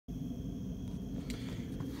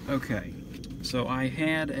Okay, so I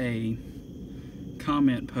had a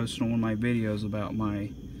comment posted on one of my videos about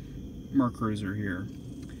my mercruiser here,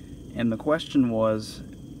 and the question was,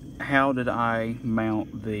 how did I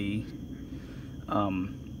mount the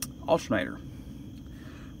alternator?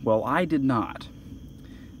 Well, I did not.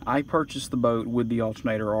 I purchased the boat with the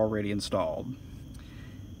alternator already installed.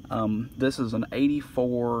 This is an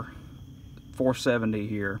 84 470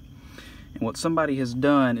 here, and what somebody has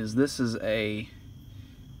done is, this is a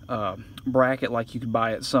bracket like you could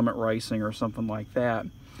buy at Summit Racing or something like that,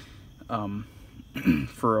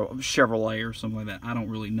 for a Chevrolet or something like that. I don't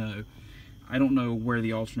really know. I don't know where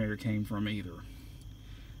the alternator came from either.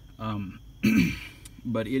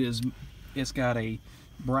 But it's got a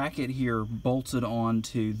bracket here bolted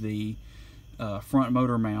onto the front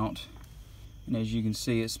motor mount, and as you can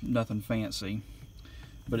see, it's nothing fancy,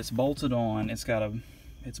 but it's bolted on.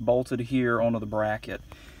 It's bolted here onto the bracket,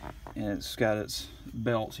 and it's got its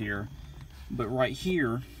belt here. But right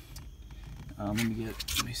here, let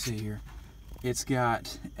me see here. It's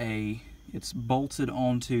bolted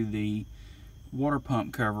onto the water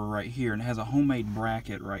pump cover right here, and it has a homemade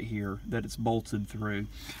bracket right here that it's bolted through.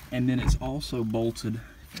 And then it's also bolted,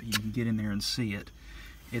 if you can get in there and see it,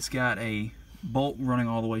 it's got a bolt running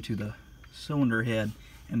all the way to the cylinder head,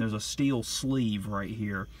 and there's a steel sleeve right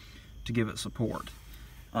here to give it support.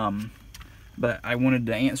 But I wanted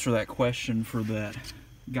to answer that question for that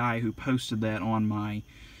guy who posted that on my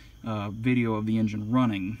video of the engine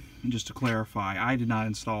running. And just to clarify, I did not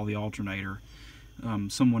install the alternator.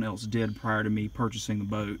 Someone else did prior to me purchasing the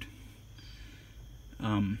boat.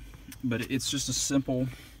 But it's just a simple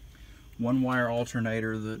one-wire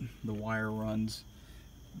alternator that the wire runs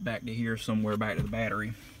back to here somewhere, back to the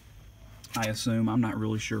battery, I assume. I'm not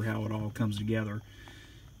really sure how it all comes together.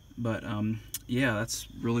 But yeah, that's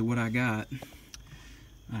really what I got.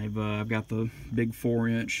 I've got the big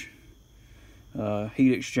 4-inch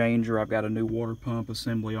heat exchanger. I've got a new water pump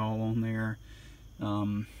assembly all on there.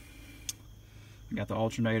 I got the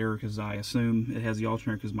alternator because I assume it has the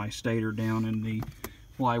alternator because my stator down in the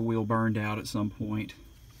flywheel burned out at some point.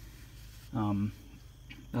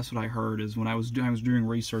 That's what I heard, is when I was doing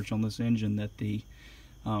research on this engine, that the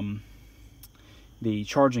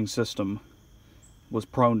charging system was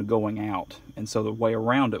prone to going out, and so the way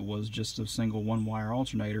around it was just a single one-wire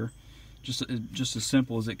alternator, just as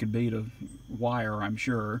simple as it could be to wire, I'm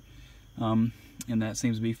sure. And that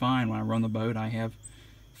seems to be fine. When I run the boat, I have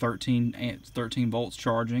 13 volts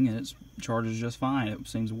charging, and it charges just fine. It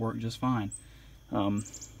seems to work just fine.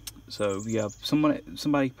 So yeah,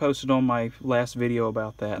 somebody posted on my last video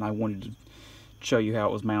about that, and I wanted to show you how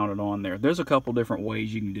it was mounted on there. There's a couple different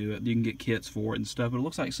ways you can do it. You can get kits for it and stuff, but it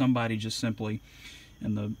looks like somebody just simply,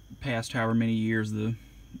 in the past however many years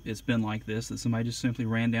it's been like this, that somebody just simply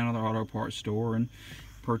ran down to the auto parts store and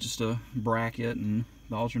purchased a bracket and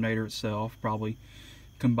the alternator itself. Probably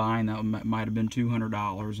combined, that might have been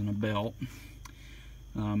 $200, and a belt.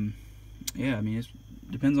 Yeah, I mean, it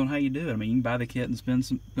depends on how you do it. I mean, you can buy the kit and spend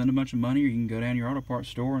a bunch of money, or you can go down to your auto parts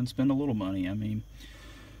store and spend a little money. I mean,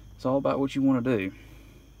 it's all about what you want to do.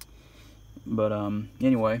 But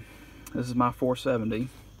anyway, this is my 470.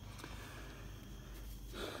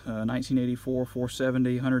 1984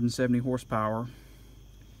 470, 170 horsepower.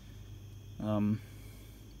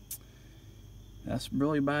 That's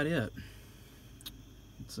really about it.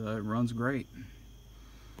 It runs great.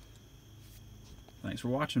 Thanks for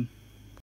watching.